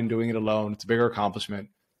pride in doing it alone. It's a bigger accomplishment.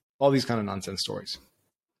 All these kind of nonsense stories.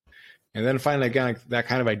 And then finally, again, like that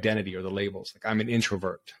kind of identity or the labels. Like, I'm an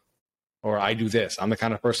introvert. Or I do this. I'm the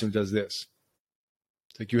kind of person who does this.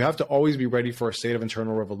 Like, you have to always be ready for a state of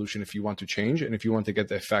internal revolution if you want to change and if you want to get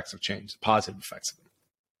the effects of change, the positive effects of it.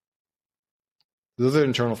 Those are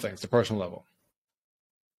internal things, the personal level.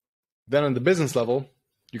 Then on the business level,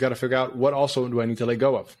 you got to figure out what also do I need to let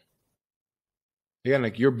go of. Again,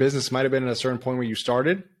 like your business might have been at a certain point where you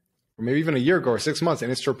started, or maybe even a year ago or 6 months,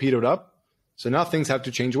 and it's torpedoed up. So now things have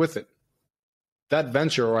to change with it. That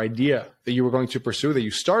venture or idea that you were going to pursue, that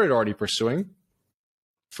you started already pursuing,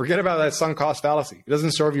 forget about that sunk cost fallacy. It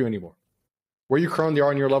doesn't serve you anymore. Where you currently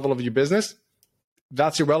are in your level of your business,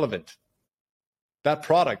 that's irrelevant. That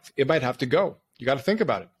product, it might have to go. You got to think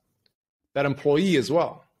about it. That employee as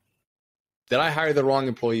well. Did I hire the wrong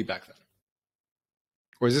employee back then?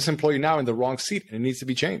 Or is this employee now in the wrong seat and it needs to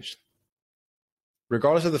be changed?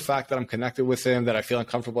 Regardless of the fact that I'm connected with him, that I feel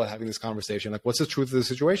uncomfortable having this conversation, like what's the truth of the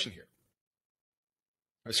situation here?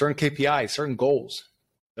 There are certain KPIs, certain goals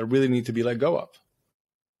that really need to be let go of.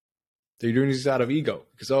 That you're doing this out of ego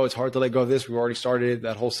because, oh, it's hard to let go of this. We've already started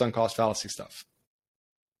that whole sunk cost fallacy stuff.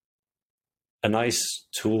 A nice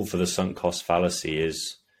tool for the sunk cost fallacy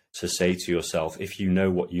is to say to yourself, if you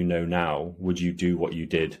know what you know now, would you do what you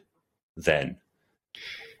did then?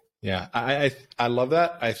 Yeah, I love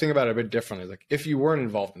that. I think about it a bit differently. Like, if you weren't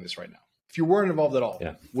involved in this right now, if you weren't involved at all,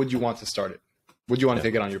 Yeah. would you want to start it? Would you want to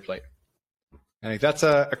take it on your plate? And I think that's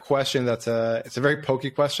a question it's a very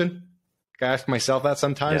pokey question. I ask myself that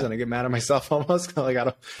sometimes, and I get mad at myself almost. Like, I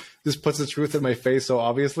don't, this puts the truth in my face so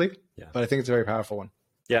obviously. Yeah. But I think it's a very powerful one.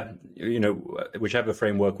 Yeah, whichever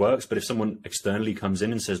framework works. But if someone externally comes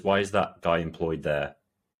in and says, "Why is that guy employed there?"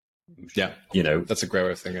 Yeah, that's a great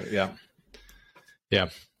way of thinking. Yeah, yeah.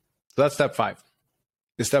 So that's step 5.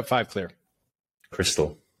 Is step 5 clear?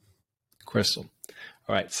 Crystal. All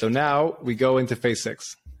right. So now we go into phase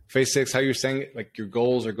 6. Phase 6, how you're saying it, like your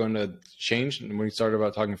goals are going to change. And when we started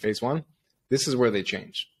about talking phase 1, this is where they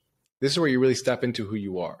change. This is where you really step into who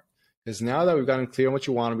you are. Because now that we've gotten clear on what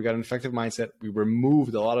you want, we got an effective mindset, we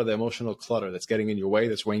removed a lot of the emotional clutter that's getting in your way,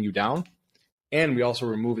 that's weighing you down. And we also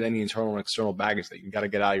removed any internal and external baggage that you got to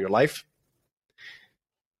get out of your life.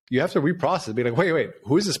 You have to reprocess, be like, wait,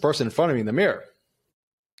 who is this person in front of me in the mirror?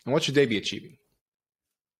 And what should they be achieving?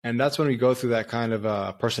 And that's when we go through that kind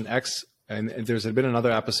of person X. And there's been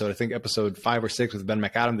another episode, I think episode 5 or 6 with Ben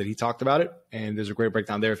McAdam, that he talked about it. And there's a great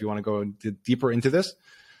breakdown there if you want to go deeper into this.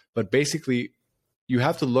 But basically, you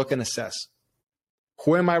have to look and assess,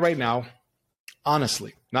 who am I right now?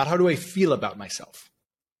 Honestly, not how do I feel about myself,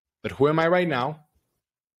 but who am I right now?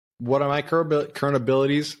 What are my current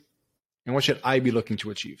abilities? And what should I be looking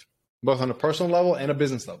to achieve, both on a personal level and a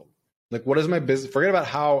business level? Like, what is my business? Forget about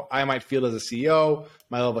how I might feel as a CEO,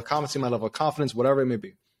 my level of competency, my level of confidence, whatever it may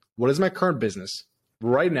be. What is my current business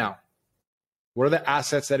right now? What are the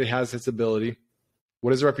assets that it has, its ability?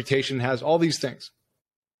 What is the reputation it has? All these things.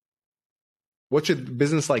 What should a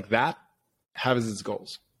business like that have as its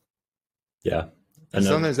goals? Yeah. And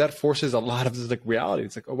sometimes that forces a lot of this like reality.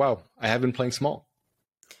 It's like, oh, wow, I have been playing small.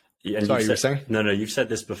 And sorry, you were saying? No, you've said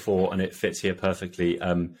this before and it fits here perfectly.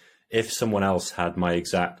 If someone else had my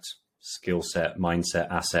exact skill set,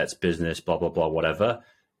 mindset, assets, business, blah, blah, blah, whatever,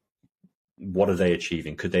 what are they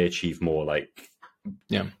achieving? Could they achieve more? Like,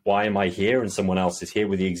 why am I here and someone else is here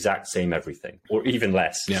with the exact same everything, or even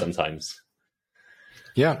less sometimes?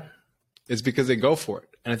 Yeah, it's because they go for it.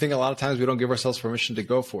 And I think a lot of times we don't give ourselves permission to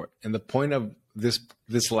go for it. And the point of this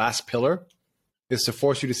last pillar is to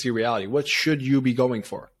force you to see reality. What should you be going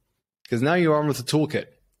for? Because now you're armed with a toolkit.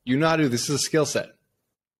 You know how to do this. This is a skill set.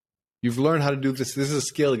 You've learned how to do this. This is a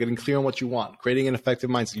skill, getting clear on what you want, creating an effective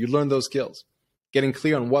mindset. You learn those skills. Getting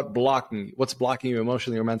clear on what's blocking you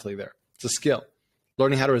emotionally or mentally there. It's a skill.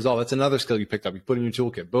 Learning how to resolve. That's another skill you picked up. You put in your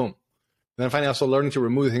toolkit. Boom. And then finally also learning to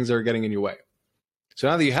remove the things that are getting in your way. So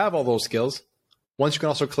now that you have all those skills, once you can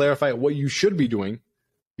also clarify what you should be doing,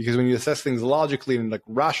 because when you assess things logically and like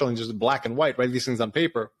rationally, just black and white, write these things on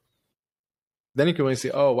paper, then you can really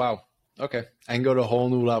say, oh, wow, okay, I can go to a whole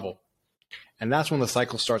new level. And that's when the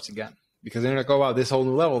cycle starts again. Because then you're like, oh, wow, this whole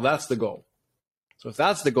new level, that's the goal. So if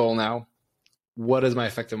that's the goal now, what does my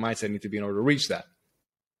effective mindset need to be in order to reach that?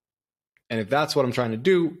 And if that's what I'm trying to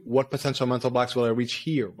do, what potential mental blocks will I reach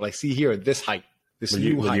here? Will I see here at this height?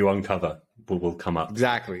 Will you uncover? Will come up.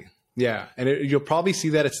 Exactly. Yeah. And you'll probably see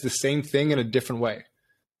that it's the same thing in a different way.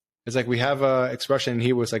 It's like we have an expression in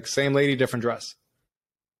here was like same lady, different dress.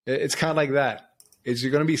 It's kind of like that.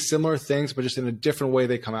 You're going to be similar things, but just in a different way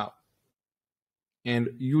they come out. And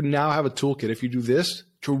you now have a toolkit, if you do this,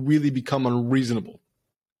 to really become unreasonable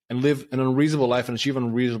and live an unreasonable life and achieve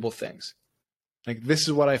unreasonable things. Like, this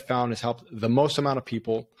is what I found has helped the most amount of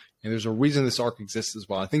people. And there's a reason this arc exists as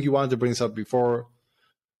well. I think you wanted to bring this up before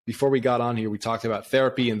we got on here. We talked about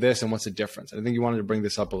therapy and this and what's the difference. I think you wanted to bring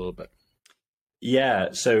this up a little bit. Yeah.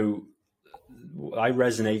 So I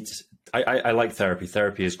resonate. I like therapy.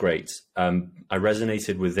 Therapy is great. I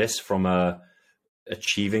resonated with this from a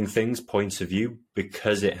achieving things points of view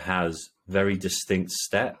because it has very distinct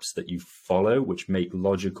steps that you follow, which make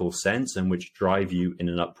logical sense and which drive you in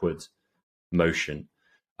an upward motion.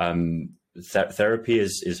 Therapy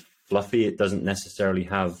is fluffy. It doesn't necessarily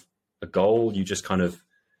have a goal. You just kind of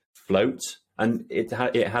float, and it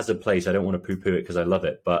has a place. I don't want to poo-poo it because I love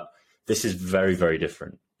it, but this is very, very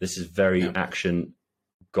different. This is very action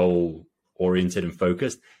goal oriented and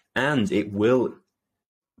focused, and it will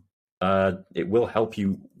help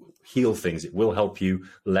you heal things. It will help you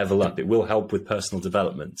level up. It will help with personal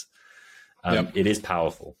development. It is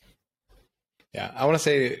powerful. Yeah, I want to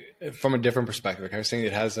say from a different perspective. Like I was saying,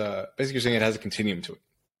 it has basically you're saying it has a continuum to it.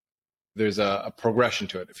 There's a progression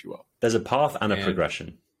to it, if you will. There's a path and a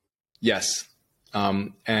progression. Yes.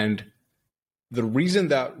 And the reason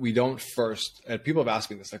that we don't first, and people have asked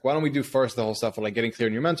me this, like, why don't we do first the whole stuff of like getting clear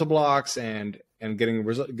on your mental blocks and getting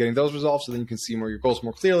those resolved so then you can see your goals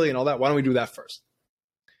more clearly and all that. Why don't we do that first?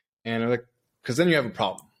 And I'm like, because then you have a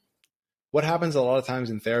problem. what happens a lot of times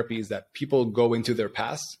in therapy is that people go into their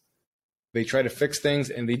past, they try to fix things,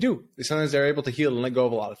 and they do. Sometimes they're able to heal and let go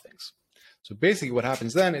of a lot of things. So basically what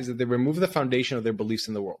happens then is that they remove the foundation of their beliefs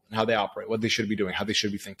in the world and how they operate, what they should be doing, how they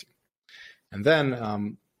should be thinking. And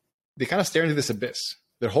then they kind of stare into this abyss.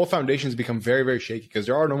 Their whole foundations become very, very shaky because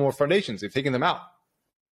there are no more foundations. They've taken them out.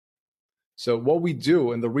 So what we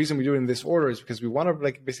do, and the reason we do it in this order, is because we want to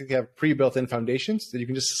like basically have pre-built-in foundations that you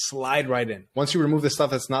can just slide right in. Once you remove the stuff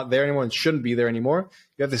that's not there anymore and shouldn't be there anymore,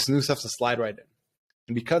 you have this new stuff to slide right in.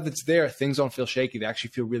 And because it's there, things don't feel shaky. They actually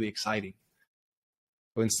feel really exciting.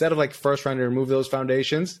 But instead of like first trying to remove those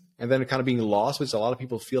foundations and then kind of being lost, which a lot of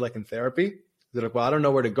people feel like in therapy, they're like, well, I don't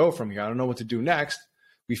know where to go from here. I don't know what to do next.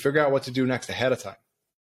 We figure out what to do next ahead of time.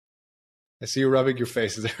 I see you rubbing your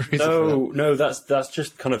face. Is there a reason for that? No, that's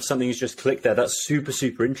just kind of something that's just clicked there. That's super,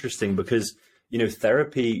 super interesting because, you know,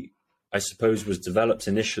 therapy, I suppose, was developed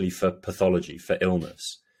initially for pathology, for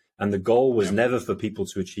illness. And the goal was never for people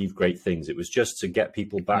to achieve great things. It was just to get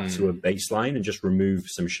people back to a baseline and just remove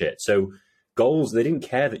some shit. So goals, they didn't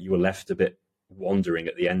care that you were left a bit wandering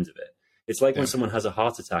at the end of it. It's like when someone has a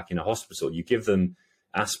heart attack in a hospital, you give them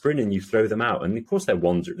aspirin and you throw them out. And of course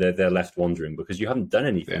they're left wandering because you haven't done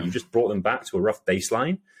anything. Yeah. You just brought them back to a rough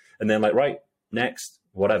baseline and then like, right, next,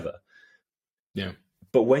 whatever. Yeah.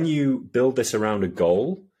 But when you build this around a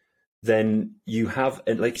goal, then you have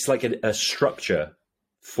it's like a structure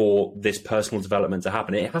for this personal development to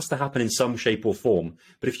happen. It has to happen in some shape or form.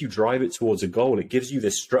 But if you drive it towards a goal, it gives you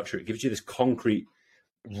this structure. It gives you this concrete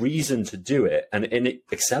reason to do it. And it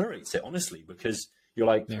accelerates it, honestly, because you're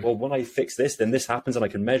like, well, when I fix this, then this happens and I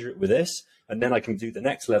can measure it with this. And then I can do the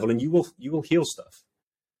next level and you will heal stuff.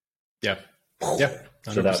 Yeah. Yeah.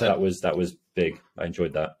 100%. So that was big. I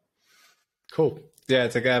enjoyed that. Cool. Yeah.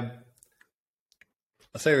 It's like, I'll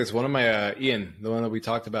say this, one of my, Ian, the one that we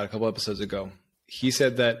talked about a couple episodes ago, he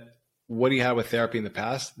said that what he had with therapy in the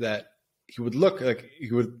past, that he would look like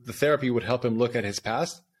the therapy would help him look at his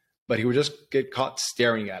past, but he would just get caught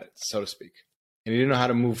staring at it, so to speak. And he didn't know how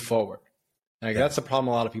to move forward. And that's the problem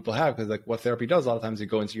a lot of people have, because like what therapy does a lot of times, you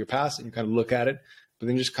go into your past and you kind of look at it, but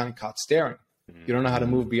then you're just kind of caught staring. You don't know how to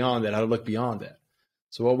move beyond that, how to look beyond that.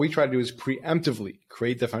 So what we try to do is preemptively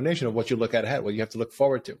create the foundation of what you look at ahead, what you have to look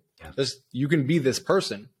forward to. Just, you can be this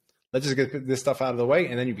person. Let's just get this stuff out of the way,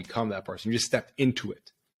 and then you become that person. You just step into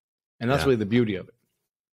it. And that's really the beauty of it.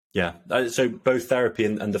 Yeah. So both therapy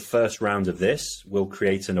and the first round of this will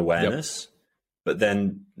create an awareness, but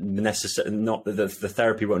then the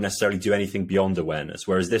therapy won't necessarily do anything beyond awareness,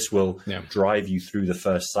 whereas this will drive you through the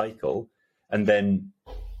first cycle. And then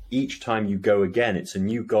each time you go again, it's a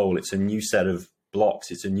new goal, it's a new set of blocks,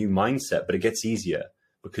 it's a new mindset, but it gets easier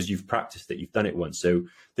because you've practiced it, you've done it once. So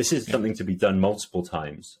this is something to be done multiple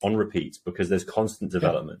times on repeat because there's constant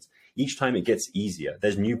development. Each time it gets easier.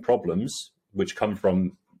 There's new problems which come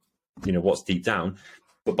from, you know, what's deep down.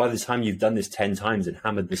 But by the time you've done this 10 times and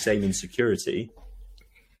hammered the same insecurity.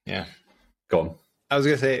 Yeah. Go on. I was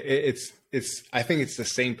going to say, I think it's the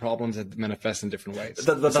same problems that manifest in different ways.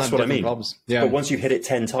 That's what I mean. Problems. Yeah. But once you hit it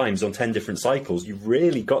 10 times on 10 different cycles, you've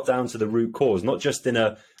really got down to the root cause, not just in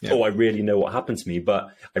I really know what happened to me,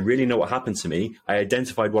 but I really know what happened to me. I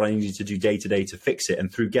identified what I needed to do day to day to fix it.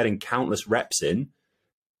 And through getting countless reps in,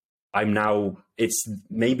 I'm now,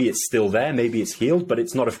 maybe it's still there, maybe it's healed, but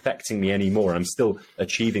it's not affecting me anymore. I'm still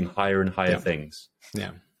achieving higher and higher things.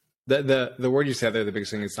 Yeah. The word you said there, the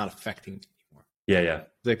biggest thing, it's not affecting me anymore. Yeah.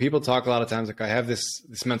 Like people talk a lot of times, like I have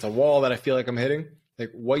this mental wall that I feel like I'm hitting.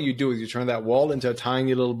 Like what you do is you turn that wall into a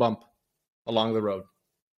tiny little bump along the road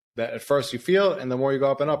that at first you feel, and the more you go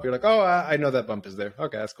up and up, you're like, oh, I know that bump is there.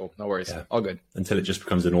 Okay, that's cool. No worries. All good. Until it just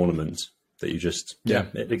becomes an ornament that you just,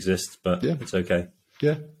 it exists, but it's okay.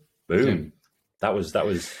 Yeah. Boom. That reached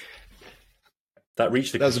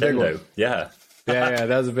the crescendo. Yeah, that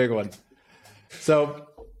was a big one. So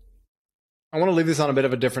I want to leave this on a bit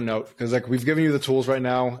of a different note because like we've given you the tools right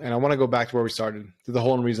now, and I want to go back to where we started, to the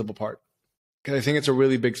whole unreasonable part. Because I think it's a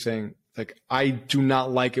really big thing. Like I do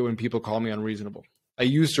not like it when people call me unreasonable. I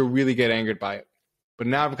used to really get angered by it, but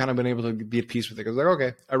now I've kind of been able to be at peace with it because like,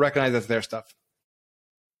 okay, I recognize that's their stuff.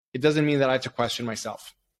 It doesn't mean that I have to question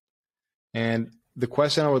myself. And the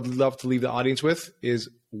question I would love to leave the audience with is,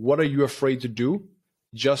 what are you afraid to do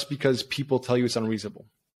just because people tell you it's unreasonable?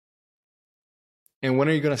 And when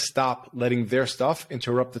are you going to stop letting their stuff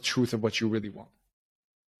interrupt the truth of what you really want?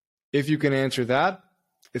 If you can answer that,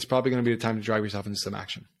 it's probably going to be the time to drive yourself into some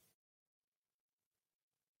action.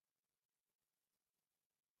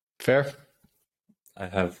 Fair? I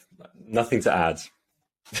have nothing to add.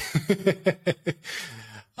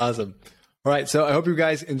 Awesome. All right. So I hope you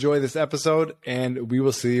guys enjoy this episode, and we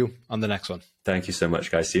will see you on the next one. Thank you so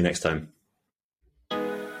much, guys. See you next time.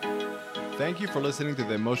 Thank you for listening to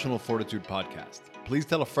the Emotional Fortitude podcast. Please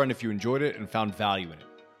tell a friend if you enjoyed it and found value in it.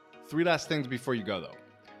 3 last things before you go, though.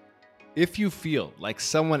 If you feel like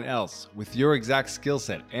someone else with your exact skill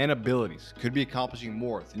set and abilities could be accomplishing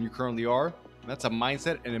more than you currently are, that's a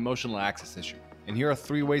mindset and emotional access issue. And here are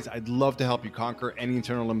 3 ways I'd love to help you conquer any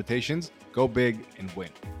internal limitations, go big, and win.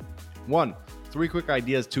 1. 3 Quick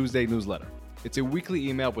Ideas Tuesday newsletter. It's a weekly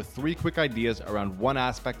email with 3 quick ideas around one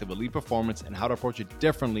aspect of elite performance and how to approach it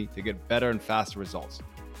differently to get better and faster results.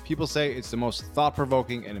 People say it's the most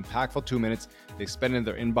thought-provoking and impactful 2 minutes they spend in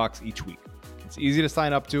their inbox each week. It's easy to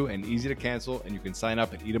sign up to and easy to cancel, and you can sign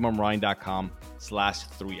up at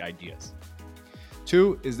edomamrani.com/3ideas.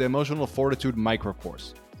 2 is the Emotional Fortitude micro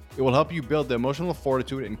course. It will help you build the emotional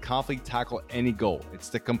fortitude and confidently tackle any goal. It's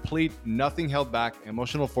the complete, nothing held back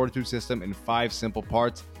emotional fortitude system in 5 simple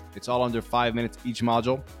parts. It's all under 5 minutes each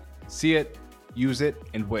module. See it, use it,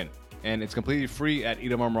 and win. And it's completely free at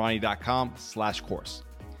edomamrani.com/course.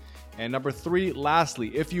 And number 3,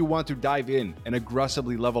 lastly, if you want to dive in and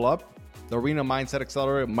aggressively level up, the Arena Mindset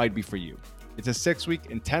Accelerator might be for you. It's a 6-week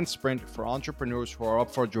intense sprint for entrepreneurs who are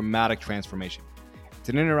up for a dramatic transformation. It's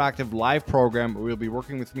an interactive live program where you'll be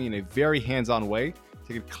working with me in a very hands-on way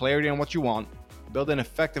to get clarity on what you want, build an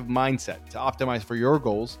effective mindset to optimize for your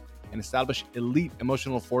goals, and establish elite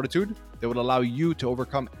emotional fortitude that would allow you to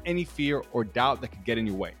overcome any fear or doubt that could get in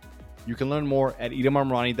your way. You can learn more at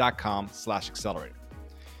edomamrani.com/accelerator.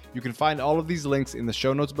 You can find all of these links in the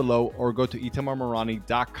show notes below or go to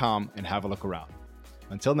itamarmarani.com and have a look around.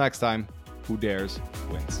 Until next time, who dares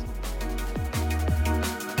wins.